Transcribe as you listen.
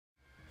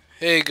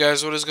Hey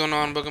guys, what is going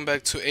on? Welcome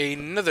back to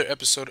another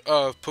episode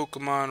of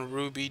Pokemon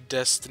Ruby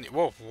Destiny.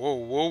 Whoa, whoa,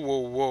 whoa, whoa,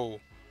 whoa.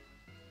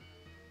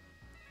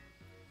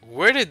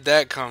 Where did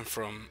that come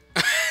from?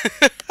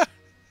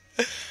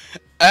 I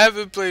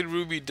haven't played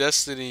Ruby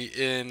Destiny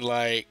in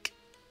like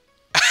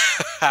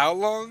how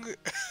long?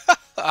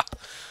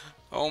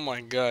 Oh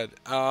my god.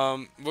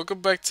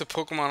 Welcome back to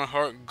Pokemon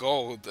Heart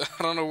Gold.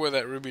 I don't know where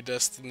that Ruby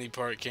Destiny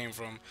part came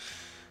from.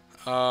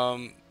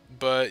 Um,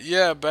 but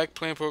yeah, back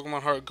playing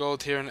Pokemon Heart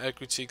Gold here in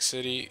Equitique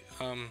City.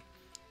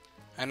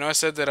 I know I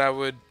said that I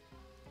would.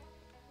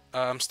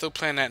 I'm still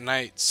playing at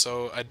night,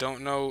 so I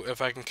don't know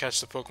if I can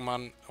catch the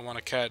Pokemon I want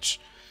to catch.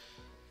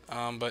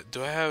 But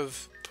do I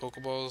have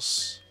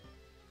Pokeballs?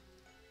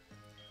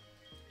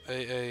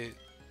 I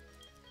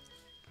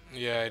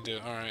yeah, I do.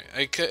 All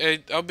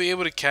right, I'll be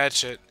able to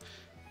catch it,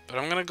 but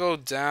I'm gonna go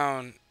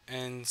down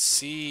and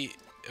see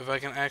if I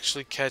can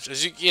actually catch.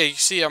 You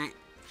see, I'm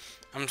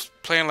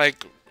playing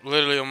like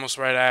literally almost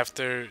right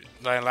after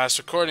my last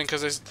recording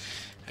because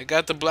I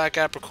got the Black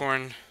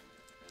Apricorn.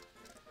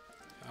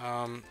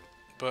 Um,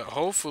 but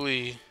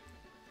hopefully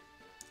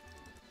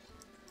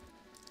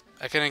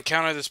I can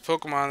encounter this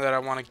Pokemon that I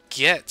want to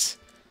get.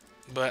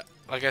 But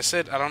like I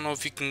said, I don't know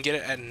if you can get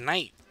it at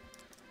night.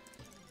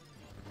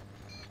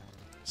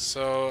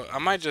 So I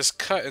might just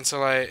cut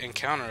until I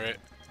encounter it.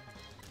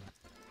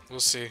 We'll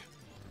see.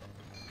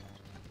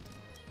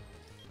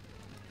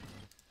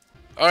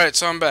 Alright,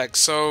 so I'm back.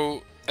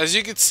 So as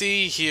you can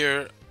see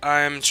here,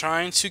 I'm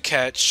trying to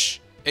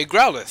catch a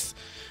Growlithe.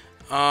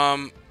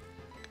 Um,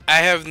 I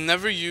have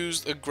never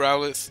used a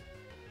Growlithe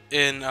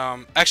in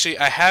actually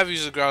I have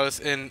used a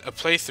Growlithe in a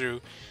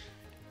playthrough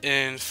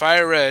in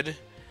Fire Red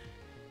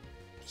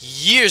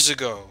years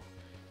ago.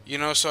 You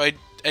know, so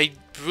I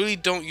really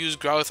don't use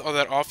Growlithe all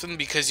that often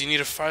because you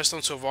need a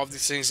Firestone to evolve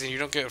these things, and you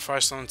don't get a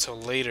Firestone until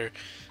later.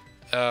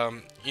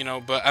 You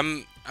know, but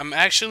I'm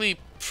actually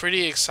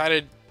pretty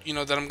excited, you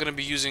know, that I'm gonna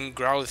be using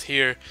Growlithe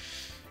here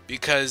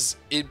because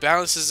it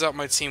balances out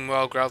my team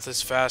well. Growlithe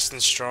is fast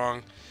and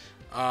strong.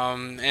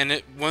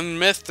 One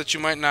myth that you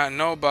might not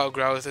know about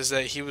Growlithe is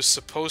that he was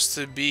supposed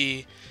to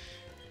be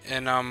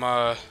in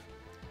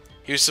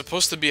he was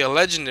supposed to be a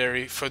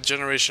legendary for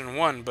Generation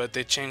 1, but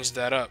they changed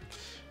that up.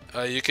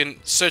 You can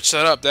search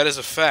that up. That is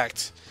a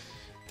fact.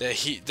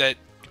 That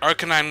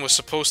Arcanine was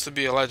supposed to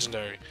be a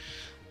legendary.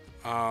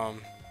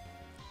 Um,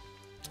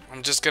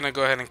 I'm just gonna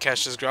go ahead and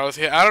catch this Growlithe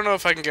here. I don't know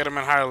if I can get him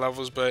in higher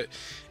levels, but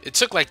it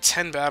took like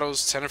 10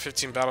 battles, 10 or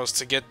 15 battles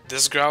to get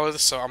this Growlithe,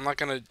 so I'm not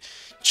gonna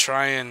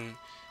try and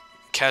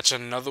catch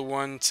another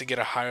one to get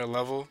a higher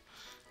level.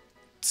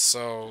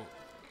 So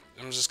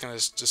I'm just gonna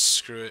just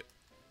screw it.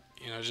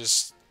 You know,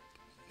 just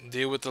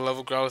deal with the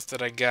level Growlithe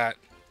that I got.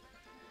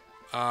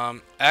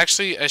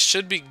 Actually, I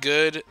should be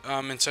good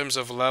in terms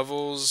of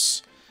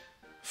levels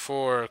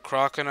for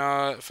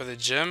Croconaw for the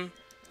gym.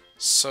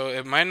 So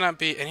it might not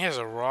be, and he has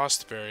a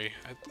Rostberry.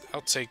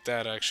 I'll take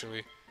that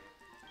actually.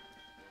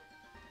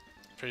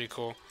 Pretty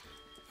cool.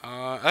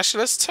 Actually,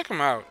 let's check him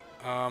out.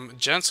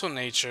 Gentle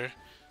Nature.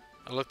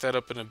 I looked that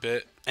up in a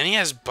bit, and he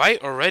has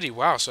Bite already.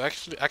 Wow. So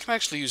actually, I can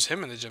actually use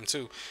him in the gym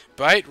too.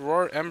 Bite,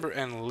 Roar, Ember,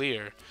 and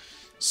Leer.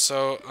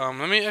 So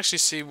let me actually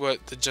see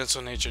what the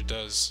Gentle Nature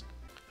does.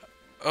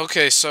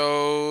 Okay,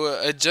 so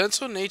a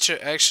Gentle Nature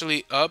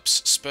actually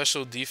ups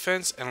special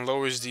defense and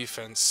lowers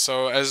defense.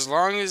 So as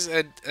long as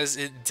it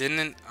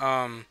didn't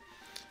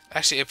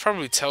actually it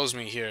probably tells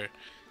me here,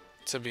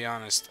 to be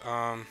honest.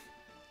 Yeah,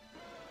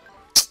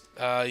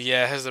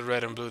 it has the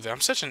red and blue there.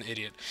 I'm such an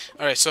idiot.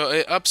 All right, so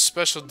it ups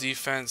special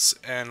defense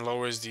and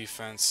lowers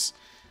defense.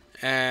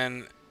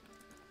 And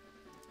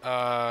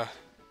as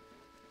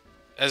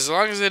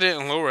long as it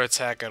didn't lower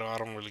attack at all, I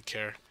don't really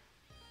care.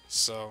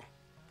 So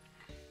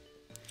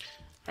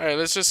alright,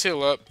 let's just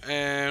heal up,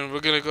 and we're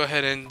gonna go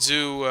ahead and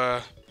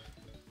do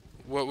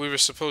what we were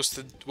supposed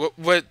to.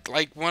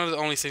 Like one of the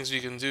only things we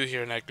can do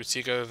here in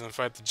Critique other than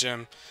fight the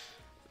gym,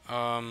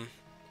 um,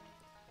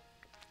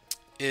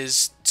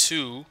 is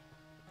to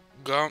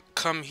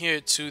come here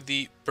to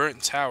the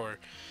burnt tower.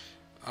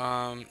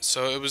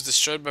 So it was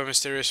destroyed by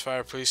mysterious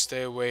fire. Please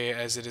stay away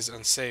as it is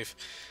unsafe.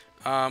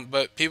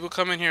 But people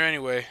come in here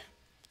anyway,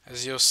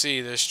 as you'll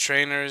see. There's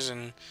trainers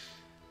and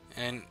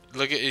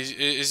look at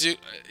is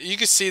you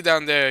can see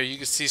down there. You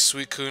can see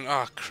Suicune.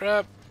 Oh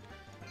crap!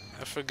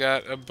 I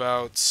forgot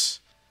about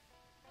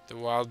the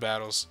wild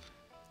battles.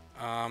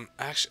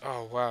 Actually,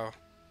 oh wow.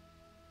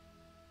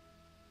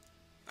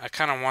 I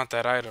kind of want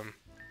that item.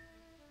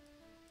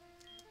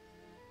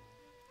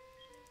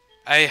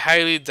 I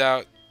highly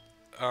doubt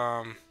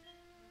um,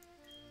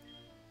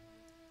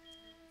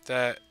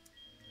 that.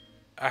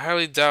 I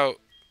highly doubt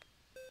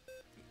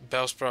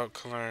Bellsprout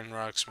can learn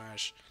Rock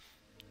Smash.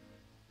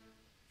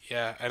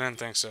 Yeah, I didn't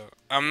think so.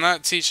 I'm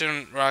not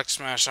teaching Rock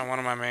Smash on one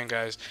of my main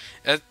guys.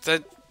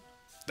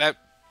 That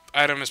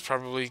item is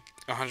probably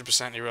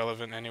 100%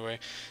 irrelevant anyway.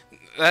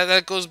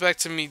 That goes back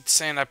to me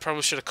saying I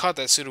probably should have caught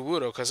that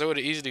Sudowoodo, because I would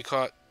have easily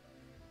caught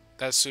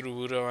that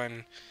Sudowoodo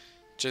and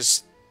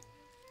just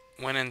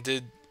went and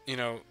did, you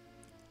know,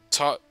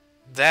 taught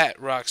that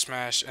Rock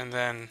Smash, and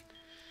then,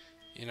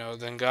 You know,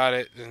 then got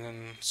it, and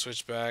then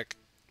switch back.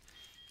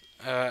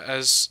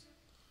 As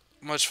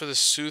much for the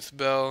Sooth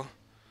Bell.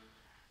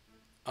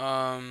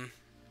 Um,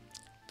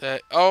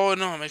 that. Oh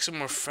no, it makes it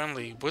more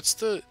friendly. What's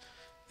the?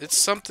 It's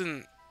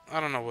something. I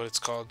don't know what it's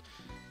called.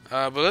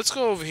 But let's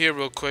go over here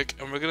real quick,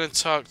 and we're gonna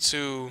talk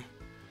to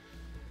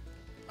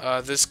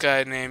this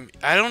guy named.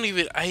 I don't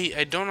even.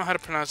 I don't know how to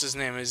pronounce his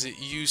name. Is it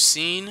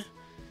Euscine?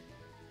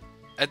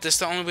 That's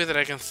the only way that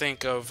I can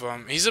think of.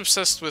 He's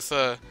obsessed with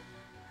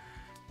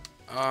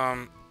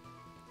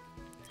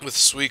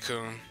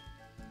Suicune.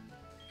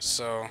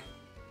 So.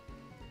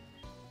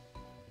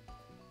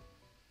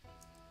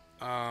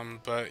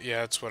 But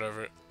yeah, it's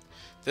whatever.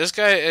 This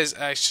guy is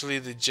actually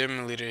the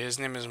gym leader. His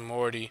name is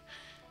Morty.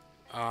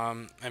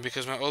 And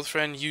because my old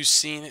friend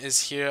Euscine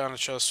is here on the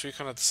trail of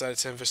Suicune, I decided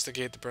to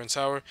investigate the Burn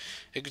Tower.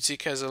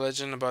 Igutique has a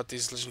legend about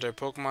these legendary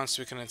Pokemon,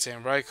 Suicune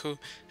and Raikou.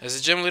 As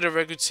the gym leader of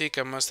Igutique,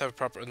 I must have a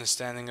proper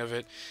understanding of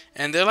it.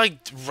 And they're like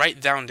right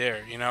down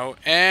there, you know?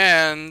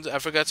 And I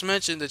forgot to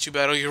mention that you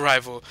battle your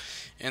rival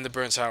in the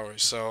Burn Tower.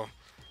 So,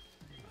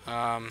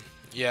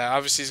 yeah,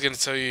 obviously he's going to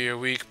tell you you're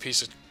weak,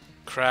 piece of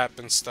crap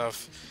and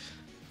stuff.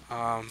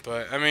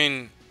 But, I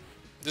mean,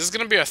 this is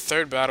going to be our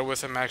third battle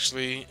with him,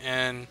 actually.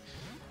 And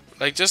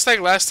like just like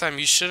last time,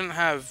 you shouldn't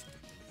have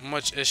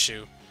much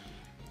issue.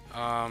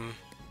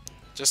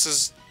 Just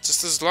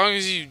as long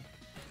as you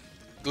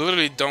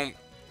literally don't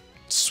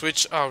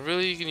switch. Oh,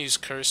 really? You can use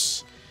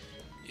curse.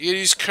 You can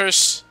use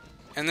curse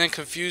and then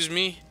confuse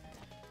me,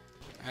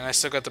 and I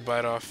still got the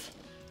bite off.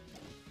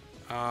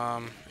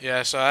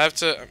 Yeah. So I have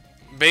to.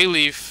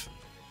 Bayleaf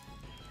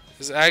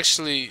is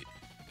actually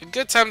a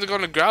good time to go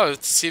into Growlithe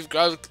to see if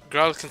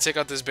Growlithe can take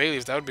out this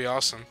Bayleaf. That would be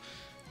awesome.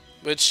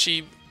 But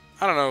she,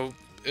 I don't know.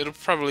 It'll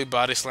probably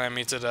body slam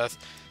me to death.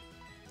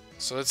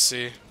 So let's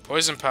see.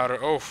 Poison powder.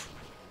 Oh,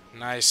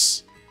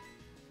 nice.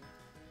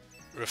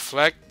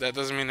 Reflect. That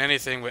doesn't mean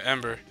anything with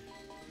Ember.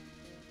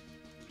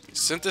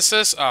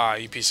 Synthesis. Ah,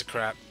 you piece of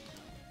crap.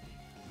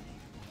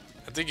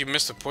 I think you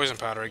missed the poison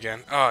powder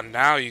again. Oh,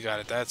 now you got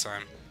it that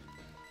time.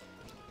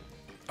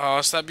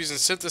 Oh, stop using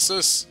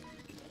synthesis.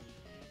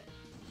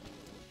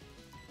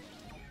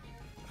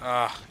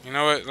 You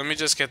know what? Let me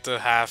just get the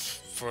half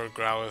for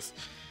Growlithe.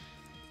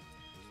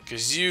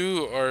 Because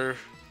you are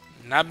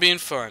not being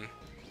fun.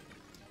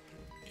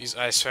 Use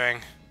Ice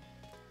Fang.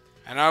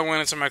 I know I went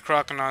into my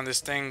Croconaw.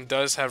 This thing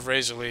does have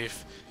Razor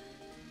Leaf.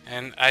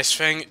 And Ice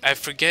Fang, I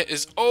forget,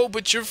 is... Oh,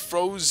 but you're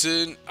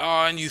frozen.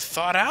 Oh, and you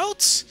thawed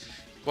out?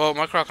 Well,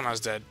 my Croconaw's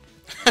dead.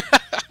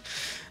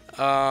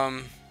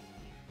 Damn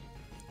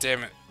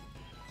it.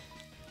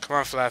 Come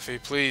on,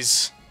 Flaffy,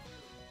 please.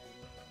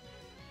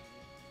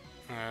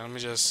 Alright, let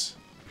me just...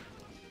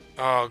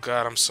 Oh,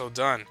 God, I'm so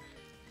done.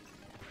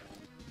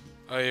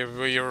 Oh,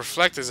 your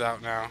reflector's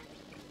out now.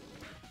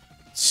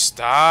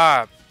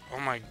 Stop! Oh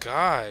my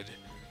god.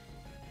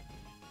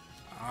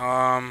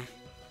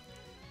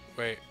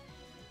 Wait.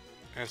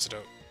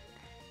 Antidote.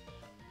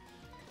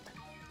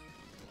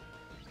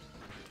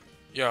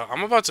 Yo,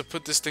 I'm about to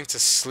put this thing to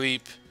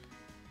sleep.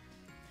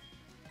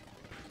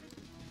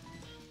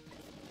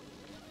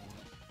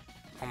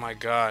 Oh my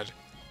god.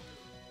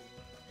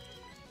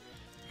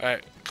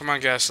 Alright, come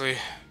on, Ghastly.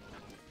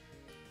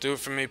 Do it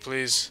for me,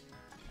 please.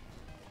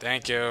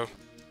 Thank you.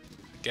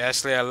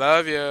 Ghastly, I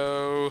love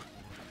you.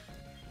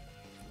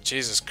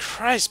 Jesus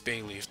Christ,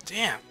 Bayleaf.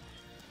 Damn.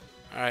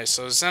 Alright,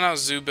 so send out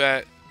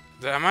Zubat.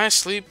 Am I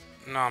asleep?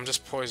 No, I'm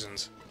just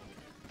poisoned.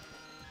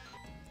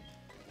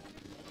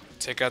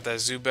 Take out that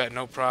Zubat,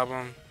 no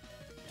problem.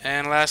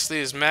 And lastly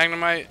is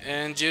Magnemite,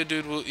 and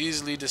Geodude will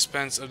easily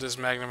dispense of this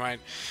Magnemite,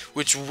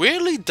 which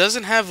weirdly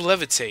doesn't have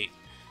Levitate.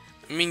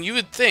 I mean, you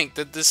would think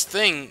that this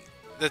thing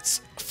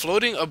that's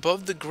floating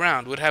above the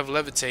ground would have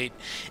Levitate,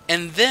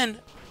 and then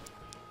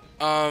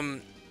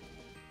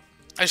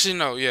actually,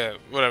 no, yeah,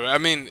 whatever. I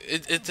mean,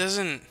 it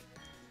doesn't...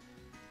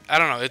 I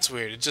don't know, it's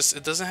weird. It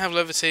doesn't have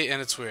Levitate,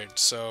 and it's weird,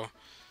 so...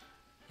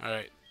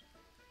 Alright.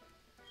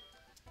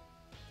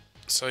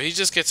 So he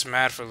just gets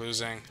mad for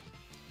losing.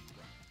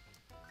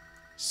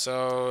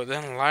 So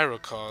then Lyra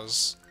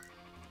calls.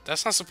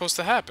 That's not supposed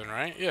to happen,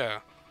 right? Yeah.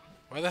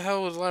 Why the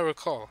hell would Lyra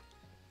call?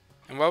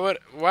 And why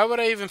would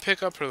I even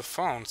pick up her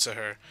phone to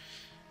her?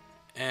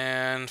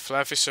 And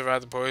Flaffy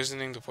survived the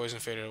poisoning. The poison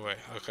faded away.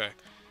 Okay.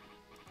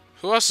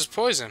 Who else is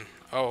poison?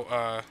 Oh,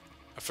 I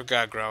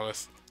forgot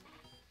Growlithe.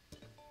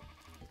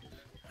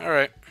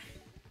 Alright.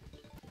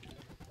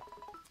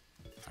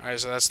 Alright,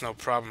 so that's no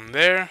problem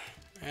there.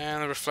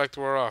 And the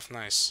reflector wore off.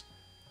 Nice.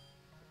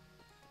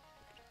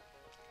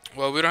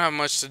 Well, we don't have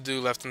much to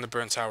do left in the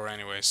Burn Tower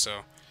anyway,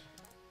 so...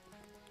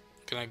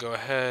 Gonna go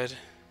ahead...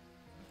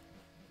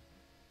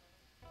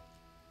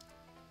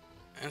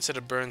 into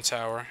the Burn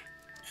Tower.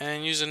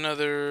 And use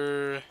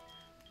another...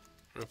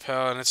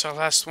 Repel, and it's our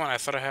last one. I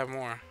thought I had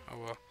more. Oh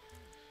well.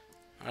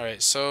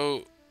 Alright,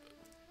 so...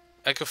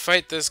 I could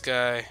fight this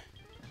guy.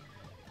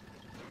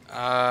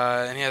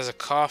 And he has a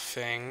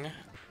coughing.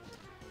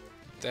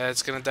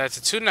 That's gonna die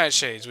to 2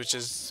 Nightshades, which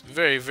is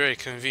very, very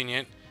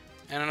convenient.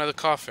 And another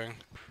coughing.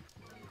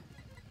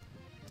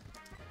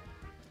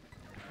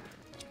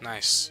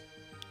 Nice.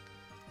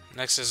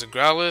 Next is a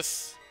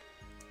Growlithe.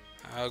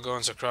 I'll go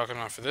into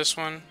Crocodile for this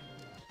one.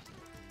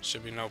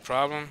 Should be no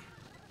problem.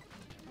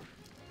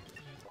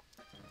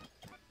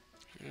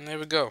 And there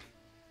we go.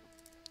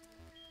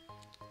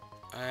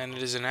 And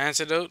it is an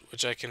antidote,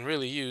 which I can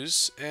really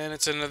use. And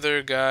it's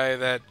another guy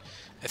that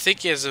I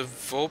think he has a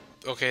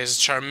Okay, it's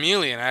a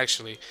Charmeleon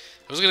actually.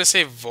 I was gonna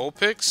say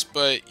Vulpix,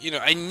 but you know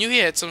I knew he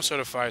had some sort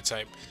of fire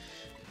type.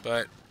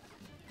 But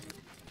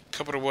a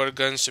couple of water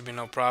guns should be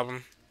no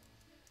problem.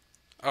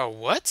 Oh,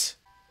 what?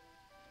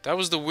 That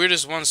was the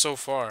weirdest one so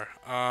far.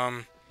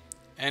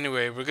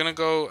 Anyway, we're gonna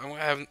go.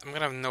 I'm gonna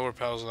have no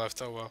repels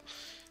left. Oh well.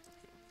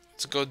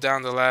 Let's go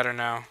down the ladder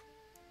now.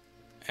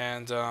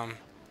 And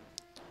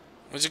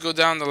once you go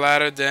down the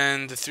ladder,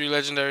 then the 3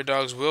 legendary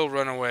dogs will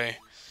run away.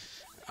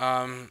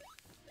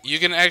 You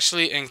can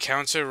actually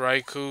encounter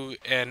Raikou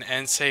and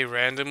Entei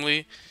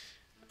randomly,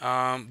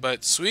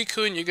 but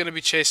Suicune you're gonna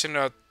be chasing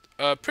out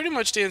pretty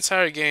much the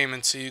entire game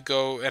until you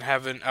go and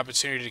have an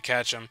opportunity to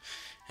catch him.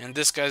 And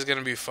this guy's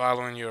gonna be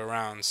following you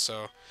around.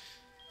 So,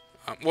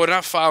 well,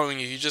 not following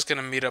you. You're just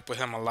gonna meet up with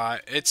him a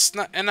lot. It's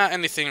not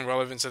anything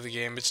relevant to the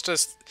game. It's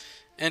just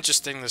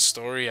interesting the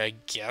story, I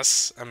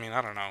guess. I mean,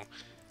 I don't know.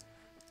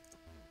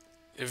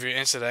 If you're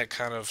into that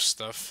kind of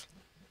stuff.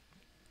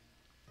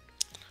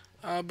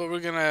 But we're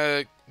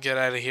gonna get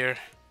out of here.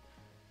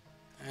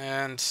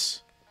 And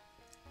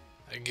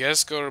I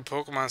guess go to the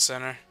Pokemon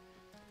Center.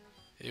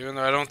 Even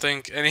though I don't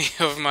think any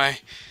of my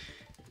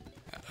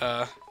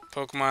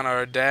Pokemon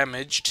are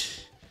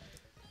damaged.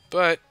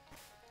 But,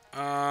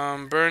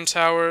 Burn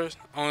Tower,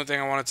 only thing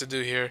I wanted to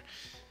do here.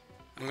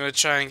 I'm gonna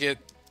try and get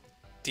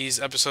these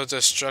episodes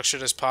as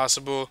structured as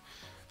possible.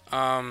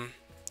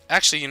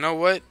 Actually, you know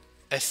what?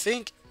 I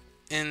think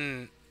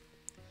I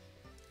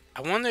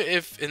wonder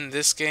if in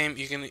this game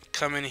you can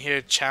come in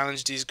here,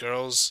 challenge these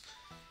girls.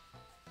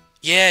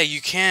 Yeah, you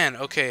can.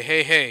 Okay,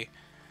 hey.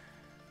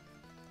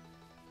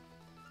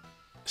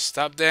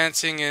 Stop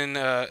dancing in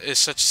is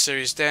such a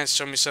serious dance.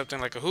 Show me something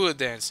like a hula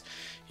dance.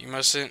 You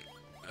mustn't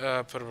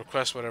put a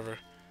request, whatever.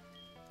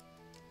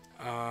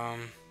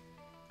 Alright,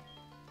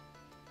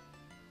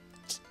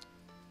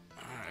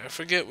 I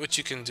forget what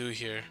you can do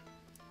here.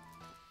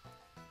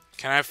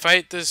 Can I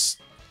fight this?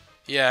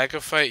 Yeah, I can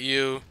fight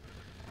you.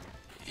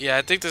 Yeah,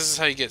 I think this is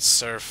how you get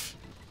Surf.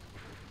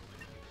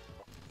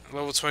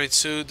 Level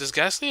 22. Does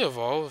Ghastly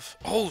evolve?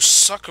 Oh,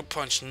 Sucker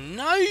Punch.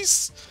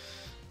 Nice!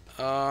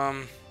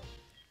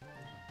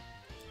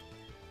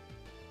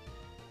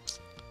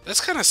 That's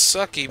kind of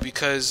sucky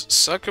because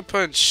Sucker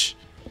Punch,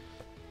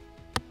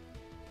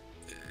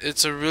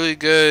 it's a really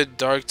good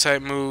dark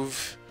type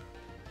move.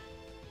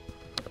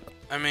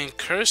 I mean,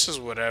 Curse is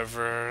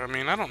whatever. I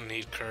mean, I don't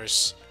need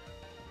Curse.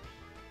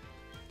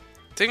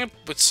 The thing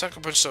with Sucker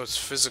Punch though, it's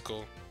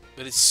physical,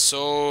 but it's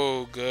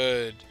so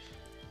good.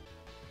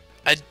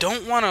 I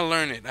don't want to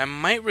learn it. I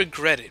might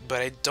regret it,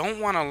 but I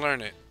don't want to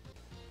learn it.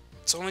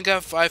 It's only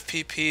got 5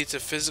 PP. It's a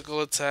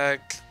physical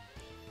attack.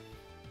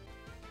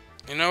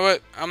 You know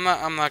what? I'm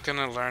not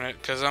gonna learn it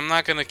because I'm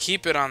not gonna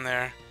keep it on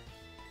there.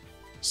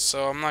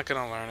 So I'm not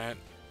gonna learn it.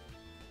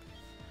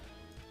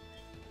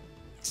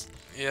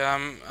 Yeah,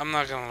 I'm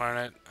not gonna learn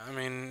it. I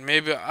mean,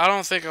 maybe I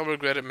don't think I'll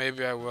regret it.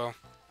 Maybe I will.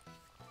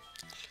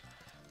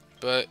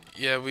 But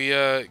yeah, we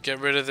get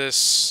rid of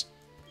this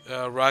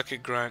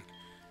Rocket Grunt,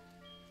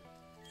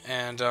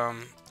 and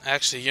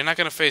actually, you're not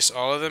gonna face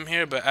all of them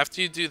here. But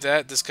after you do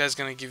that, this guy's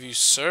gonna give you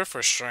Surf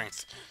or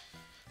Strength.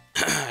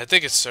 I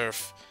think it's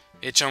Surf.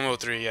 HMO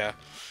 3, yeah.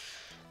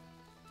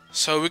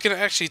 So we can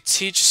actually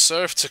teach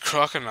Surf to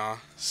Crocodile.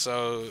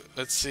 So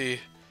let's see.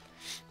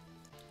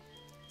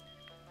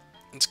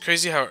 It's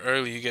crazy how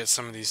early you get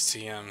some of these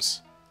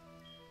TMs.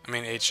 I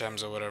mean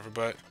HMs or whatever,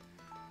 but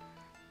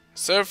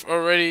Surf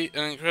already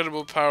an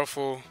incredibly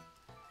powerful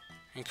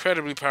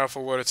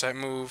water type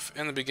move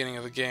in the beginning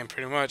of the game,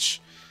 pretty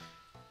much.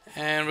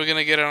 And we're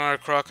gonna get on our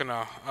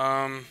Crocodile.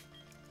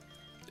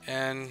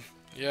 And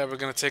yeah, we're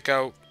gonna take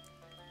out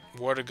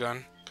Water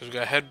Gun. Because we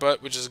got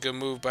Headbutt, which is a good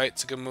move.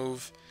 Bite's a good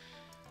move.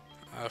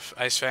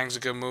 Ice Fang's a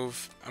good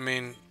move. I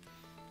mean,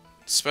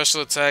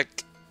 Special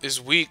Attack is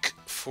weak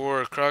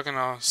for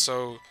Crocodile,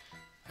 so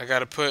I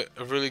gotta put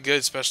a really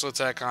good Special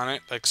Attack on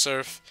it, like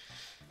Surf,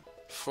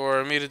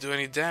 for me to do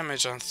any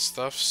damage on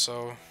stuff,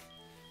 so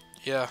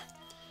yeah.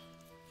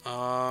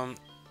 Alright,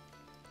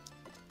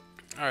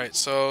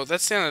 so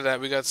that's the end of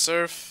that. We got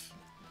Surf,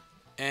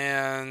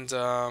 and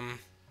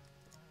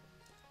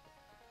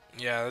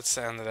yeah, that's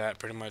the end of that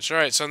pretty much.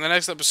 Alright, so in the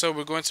next episode,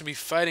 we're going to be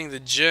fighting the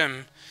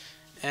gym.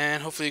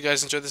 And hopefully you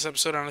guys enjoyed this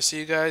episode. I'm going to see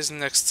you guys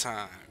next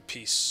time.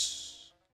 Peace.